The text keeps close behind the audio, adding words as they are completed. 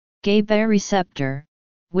GABAA receptor,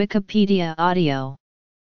 Wikipedia audio.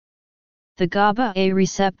 The GABAA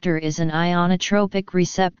receptor is an ionotropic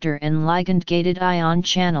receptor and ligand-gated ion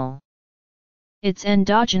channel. Its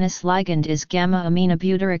endogenous ligand is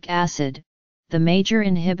gamma-aminobutyric acid, the major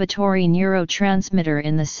inhibitory neurotransmitter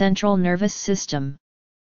in the central nervous system.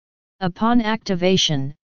 Upon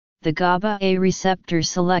activation, the GABAA receptor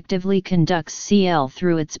selectively conducts Cl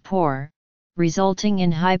through its pore, resulting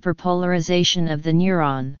in hyperpolarization of the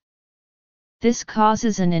neuron. This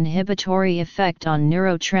causes an inhibitory effect on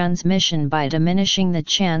neurotransmission by diminishing the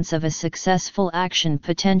chance of a successful action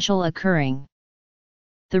potential occurring.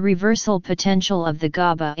 The reversal potential of the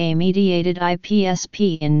GABAA-mediated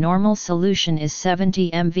IPSP in normal solution is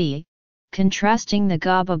 70 MV, contrasting the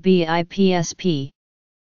GABAB IPSP.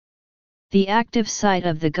 The active site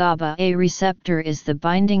of the GABAA receptor is the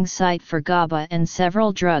binding site for GABA and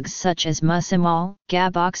several drugs such as muscimol,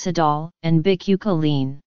 gaboxidol, and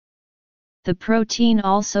bicucoline. The protein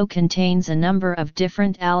also contains a number of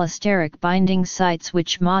different allosteric binding sites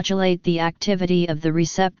which modulate the activity of the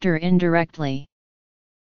receptor indirectly.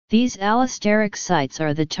 These allosteric sites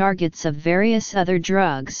are the targets of various other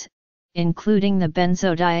drugs, including the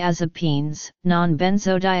benzodiazepines,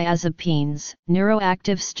 non-benzodiazepines,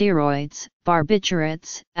 neuroactive steroids,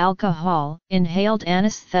 barbiturates, alcohol, inhaled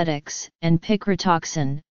anesthetics, and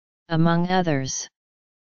picrotoxin, among others.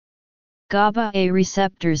 GABAA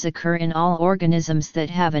receptors occur in all organisms that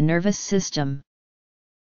have a nervous system.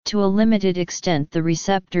 To a limited extent, the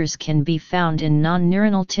receptors can be found in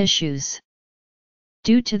non-neuronal tissues.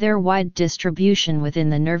 Due to their wide distribution within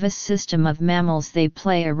the nervous system of mammals, they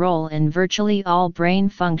play a role in virtually all brain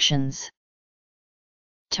functions.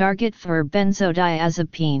 Target for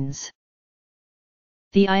benzodiazepines.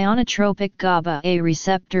 The ionotropic GABAA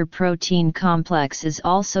receptor protein complex is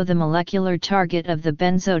also the molecular target of the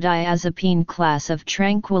benzodiazepine class of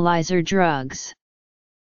tranquilizer drugs.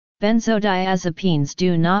 Benzodiazepines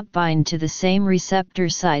do not bind to the same receptor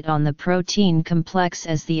site on the protein complex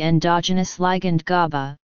as the endogenous ligand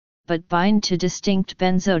GABA, but bind to distinct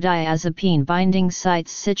benzodiazepine binding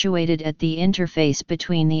sites situated at the interface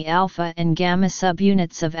between the alpha and gamma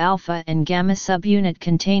subunits of alpha and gamma subunit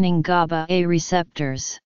containing GABAA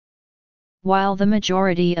receptors. While the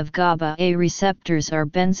majority of GABAA receptors are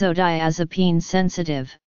benzodiazepine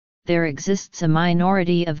sensitive, there exists a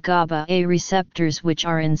minority of GABAA receptors which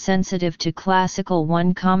are insensitive to classical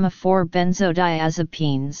 1,4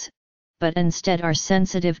 benzodiazepines, but instead are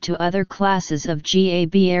sensitive to other classes of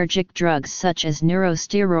GABAergic drugs such as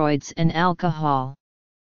neurosteroids and alcohol.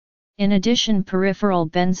 In addition, peripheral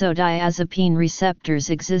benzodiazepine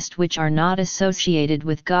receptors exist which are not associated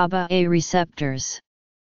with GABAA receptors.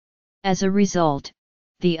 As a result,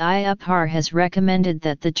 the IUPAR has recommended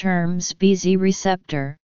that the terms BZ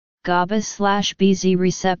receptor, GABA/BZ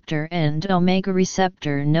receptor and omega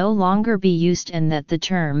receptor no longer be used and that the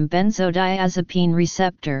term benzodiazepine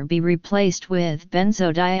receptor be replaced with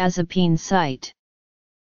benzodiazepine site.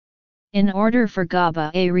 In order for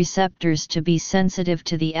GABAA receptors to be sensitive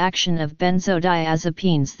to the action of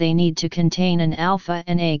benzodiazepines, they need to contain an alpha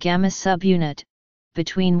and a gamma subunit,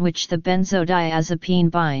 between which the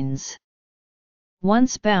benzodiazepine binds.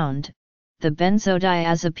 Once bound, the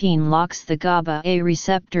benzodiazepine locks the GABAA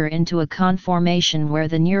receptor into a conformation where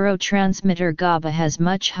the neurotransmitter GABA has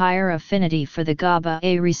much higher affinity for the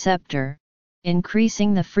GABAA receptor,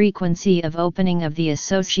 increasing the frequency of opening of the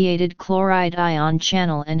associated chloride ion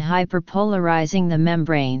channel and hyperpolarizing the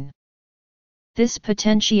membrane. This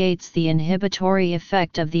potentiates the inhibitory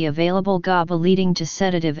effect of the available GABA, leading to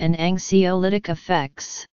sedative and anxiolytic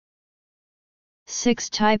effects. 6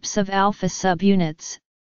 types of alpha subunits,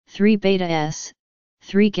 3 beta S,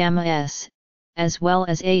 3 gamma S, as well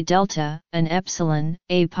as A delta, an epsilon,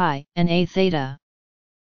 A pi, and A theta.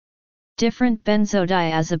 Different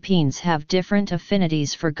benzodiazepines have different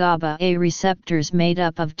affinities for GABAA receptors made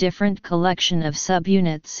up of different collection of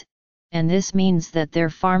subunits, and this means that their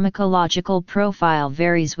pharmacological profile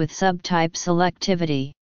varies with subtype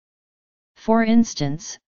selectivity. For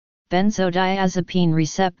instance, benzodiazepine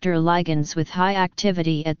receptor ligands with high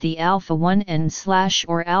activity at the alpha-1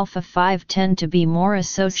 and/or alpha-5 tend to be more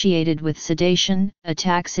associated with sedation,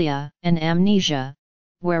 ataxia, and amnesia,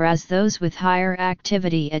 whereas those with higher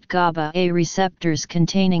activity at GABAA receptors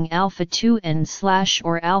containing alpha-2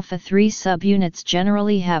 and/or alpha-3 subunits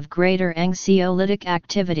generally have greater anxiolytic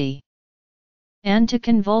activity.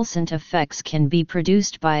 Anticonvulsant effects can be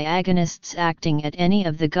produced by agonists acting at any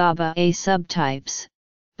of the GABAA subtypes,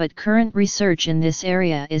 but current research in this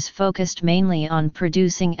area is focused mainly on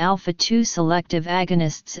producing alpha-2 selective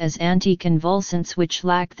agonists as anticonvulsants which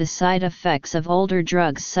lack the side effects of older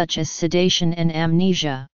drugs such as sedation and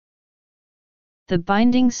amnesia. The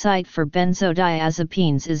binding site for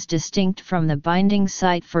benzodiazepines is distinct from the binding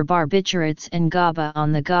site for barbiturates and GABA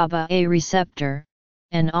on the GABAA receptor,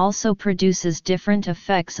 and also produces different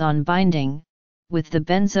effects on binding, with the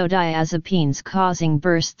benzodiazepines causing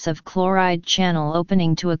bursts of chloride channel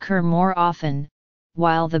opening to occur more often,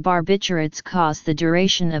 while the barbiturates cause the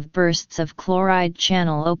duration of bursts of chloride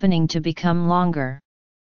channel opening to become longer.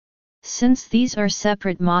 Since these are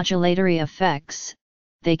separate modulatory effects,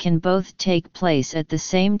 they can both take place at the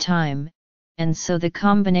same time, and so the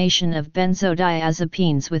combination of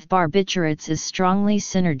benzodiazepines with barbiturates is strongly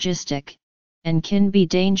synergistic, and can be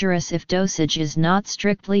dangerous if dosage is not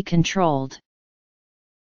strictly controlled.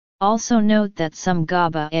 Also note that some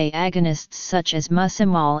GABAA agonists such as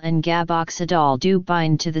muscimol and gaboxidol do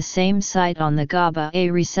bind to the same site on the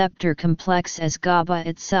GABAA receptor complex as GABA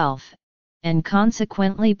itself, and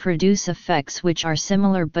consequently produce effects which are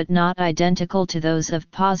similar but not identical to those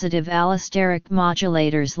of positive allosteric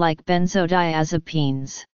modulators like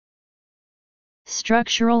benzodiazepines.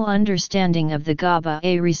 Structural understanding of the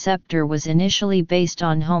GABAA receptor was initially based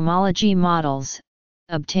on homology models,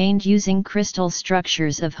 obtained using crystal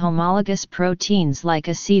structures of homologous proteins like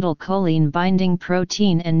acetylcholine binding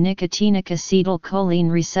protein and nicotinic acetylcholine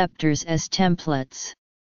receptors as templates.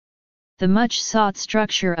 The much-sought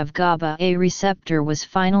structure of GABAA receptor was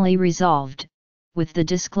finally resolved, with the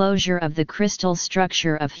disclosure of the crystal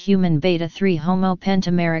structure of human beta-3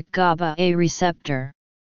 homopentameric GABAA receptor.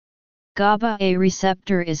 GABAA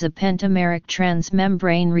receptor is a pentameric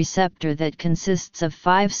transmembrane receptor that consists of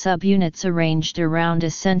 5 subunits arranged around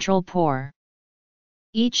a central pore.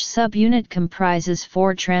 Each subunit comprises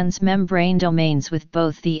 4 transmembrane domains with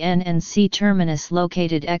both the N and C terminus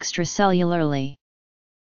located extracellularly.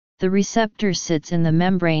 The receptor sits in the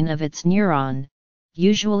membrane of its neuron,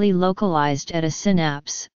 usually localized at a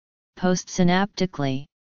synapse, postsynaptically.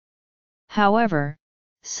 However,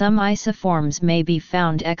 some isoforms may be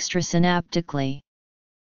found extrasynaptically.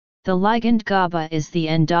 The ligand GABA is the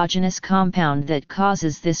endogenous compound that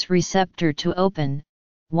causes this receptor to open.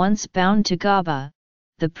 Once bound to GABA,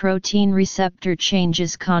 the protein receptor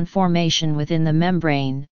changes conformation within the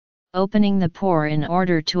membrane, opening the pore in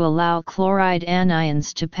order to allow chloride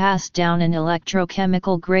anions to pass down an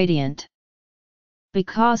electrochemical gradient.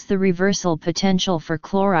 Because the reversal potential for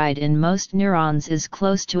chloride in most neurons is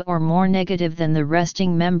close to or more negative than the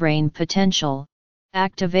resting membrane potential,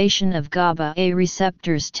 activation of GABAA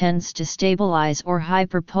receptors tends to stabilize or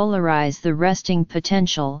hyperpolarize the resting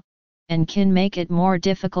potential, and can make it more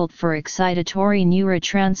difficult for excitatory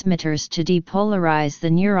neurotransmitters to depolarize the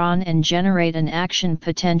neuron and generate an action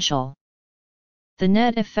potential. The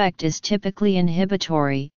net effect is typically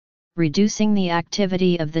inhibitory, reducing the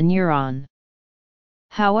activity of the neuron.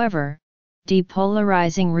 However,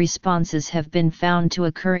 depolarizing responses have been found to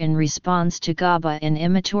occur in response to GABA in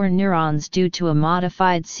immature neurons due to a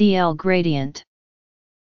modified CL gradient.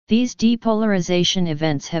 These depolarization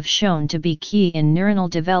events have shown to be key in neuronal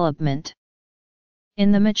development.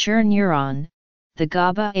 In the mature neuron, the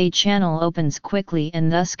GABAA channel opens quickly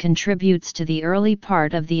and thus contributes to the early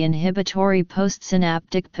part of the inhibitory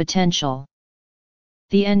postsynaptic potential.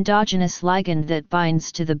 The endogenous ligand that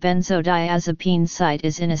binds to the benzodiazepine site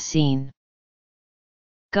is inosine.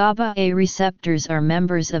 GABAA receptors are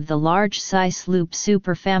members of the large cis-loop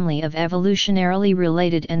superfamily of evolutionarily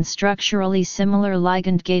related and structurally similar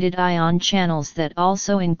ligand-gated ion channels that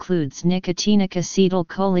also includes nicotinic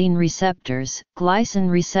acetylcholine receptors, glycine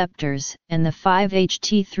receptors, and the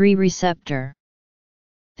 5-HT3 receptor.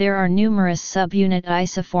 There are numerous subunit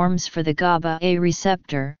isoforms for the GABAA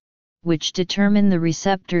receptor, which determine the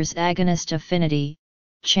receptor's agonist affinity,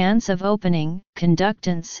 chance of opening,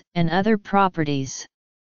 conductance, and other properties.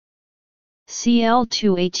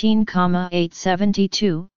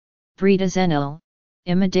 Cl218,872, bredazenyl,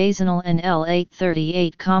 imidazenyl and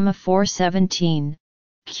L838,417,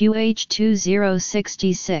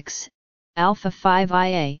 QH2066,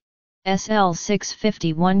 alpha-5IA,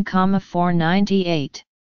 SL651,498.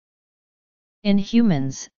 In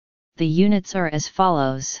humans, the units are as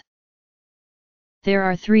follows. There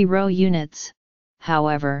are 3 row units,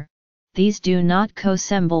 however, these do not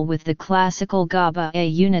coassemble with the classical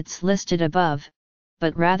GABAA units listed above,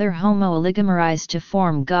 but rather homo-oligomerize to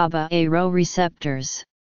form GABAA row receptors.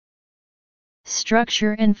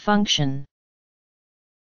 Structure and function.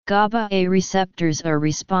 GABAA receptors are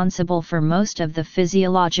responsible for most of the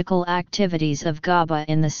physiological activities of GABA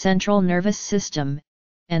in the central nervous system,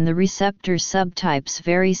 and the receptor subtypes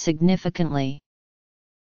vary significantly.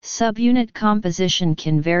 Subunit composition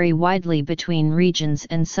can vary widely between regions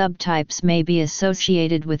and subtypes may be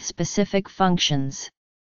associated with specific functions.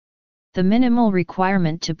 The minimal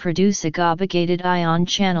requirement to produce a GABA-gated ion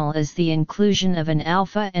channel is the inclusion of an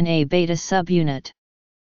alpha and a beta subunit.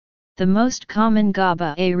 The most common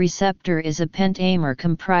GABAA receptor is a pentamer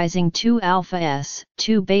comprising 2 alpha-S,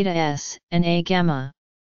 2 beta-S, and a gamma.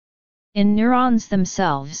 In neurons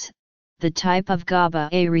themselves, the type of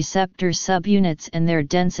GABAA receptor subunits and their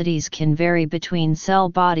densities can vary between cell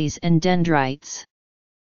bodies and dendrites.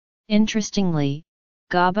 Interestingly,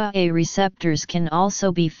 GABAA receptors can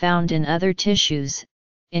also be found in other tissues,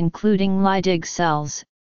 including Leydig cells,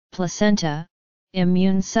 placenta,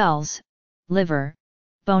 immune cells, liver,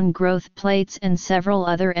 bone growth plates and several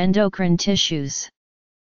other endocrine tissues.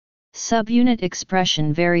 Subunit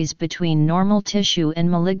expression varies between normal tissue and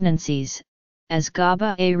malignancies, as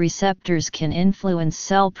GABAA receptors can influence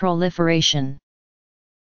cell proliferation.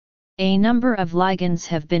 A number of ligands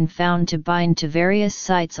have been found to bind to various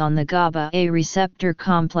sites on the GABAA receptor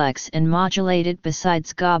complex and modulate it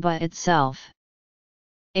besides GABA itself.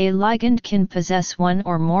 A ligand can possess one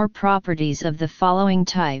or more properties of the following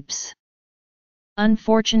types.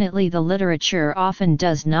 Unfortunately, the literature often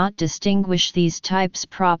does not distinguish these types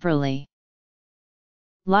properly.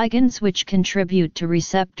 Ligands which contribute to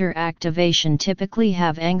receptor activation typically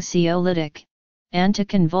have anxiolytic,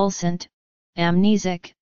 anticonvulsant,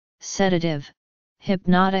 amnesic, sedative,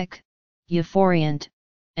 hypnotic, euphoriant,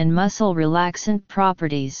 and muscle relaxant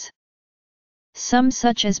properties. Some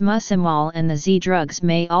such as muscimol and the Z drugs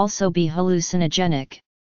may also be hallucinogenic.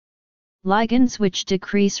 Ligands which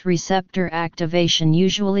decrease receptor activation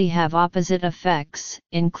usually have opposite effects,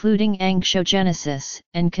 including angiogenesis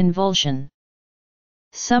and convulsion.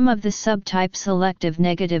 Some of the subtype selective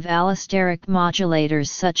negative allosteric modulators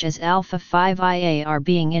such as alpha-5IA are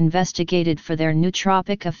being investigated for their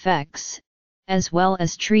nootropic effects, as well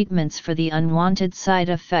as treatments for the unwanted side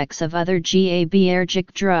effects of other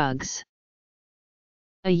GABAergic drugs.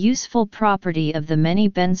 A useful property of the many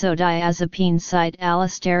benzodiazepine site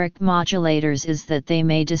allosteric modulators is that they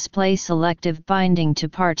may display selective binding to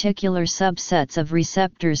particular subsets of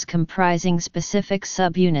receptors comprising specific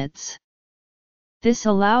subunits. This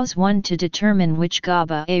allows one to determine which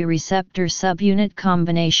GABAA receptor subunit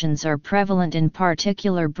combinations are prevalent in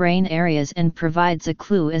particular brain areas and provides a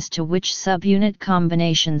clue as to which subunit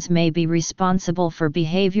combinations may be responsible for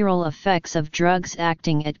behavioral effects of drugs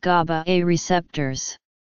acting at GABAA receptors.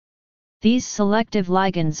 These selective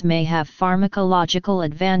ligands may have pharmacological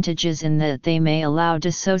advantages in that they may allow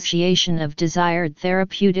dissociation of desired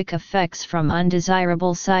therapeutic effects from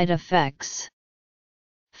undesirable side effects.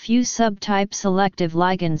 Few subtype selective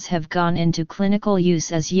ligands have gone into clinical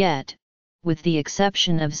use as yet, with the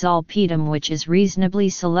exception of zolpidem, which is reasonably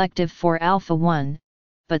selective for alpha-1,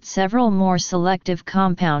 but several more selective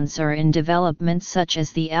compounds are in development, such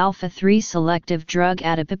as the alpha-3 selective drug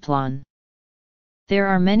atipiplon. There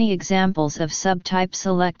are many examples of subtype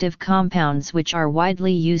selective compounds which are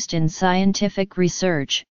widely used in scientific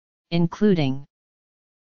research, including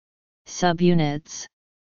subunits,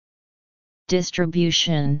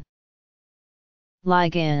 distribution,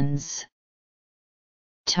 ligands,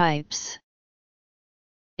 types.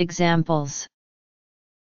 Examples: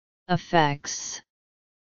 effects,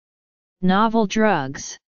 novel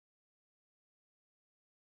drugs.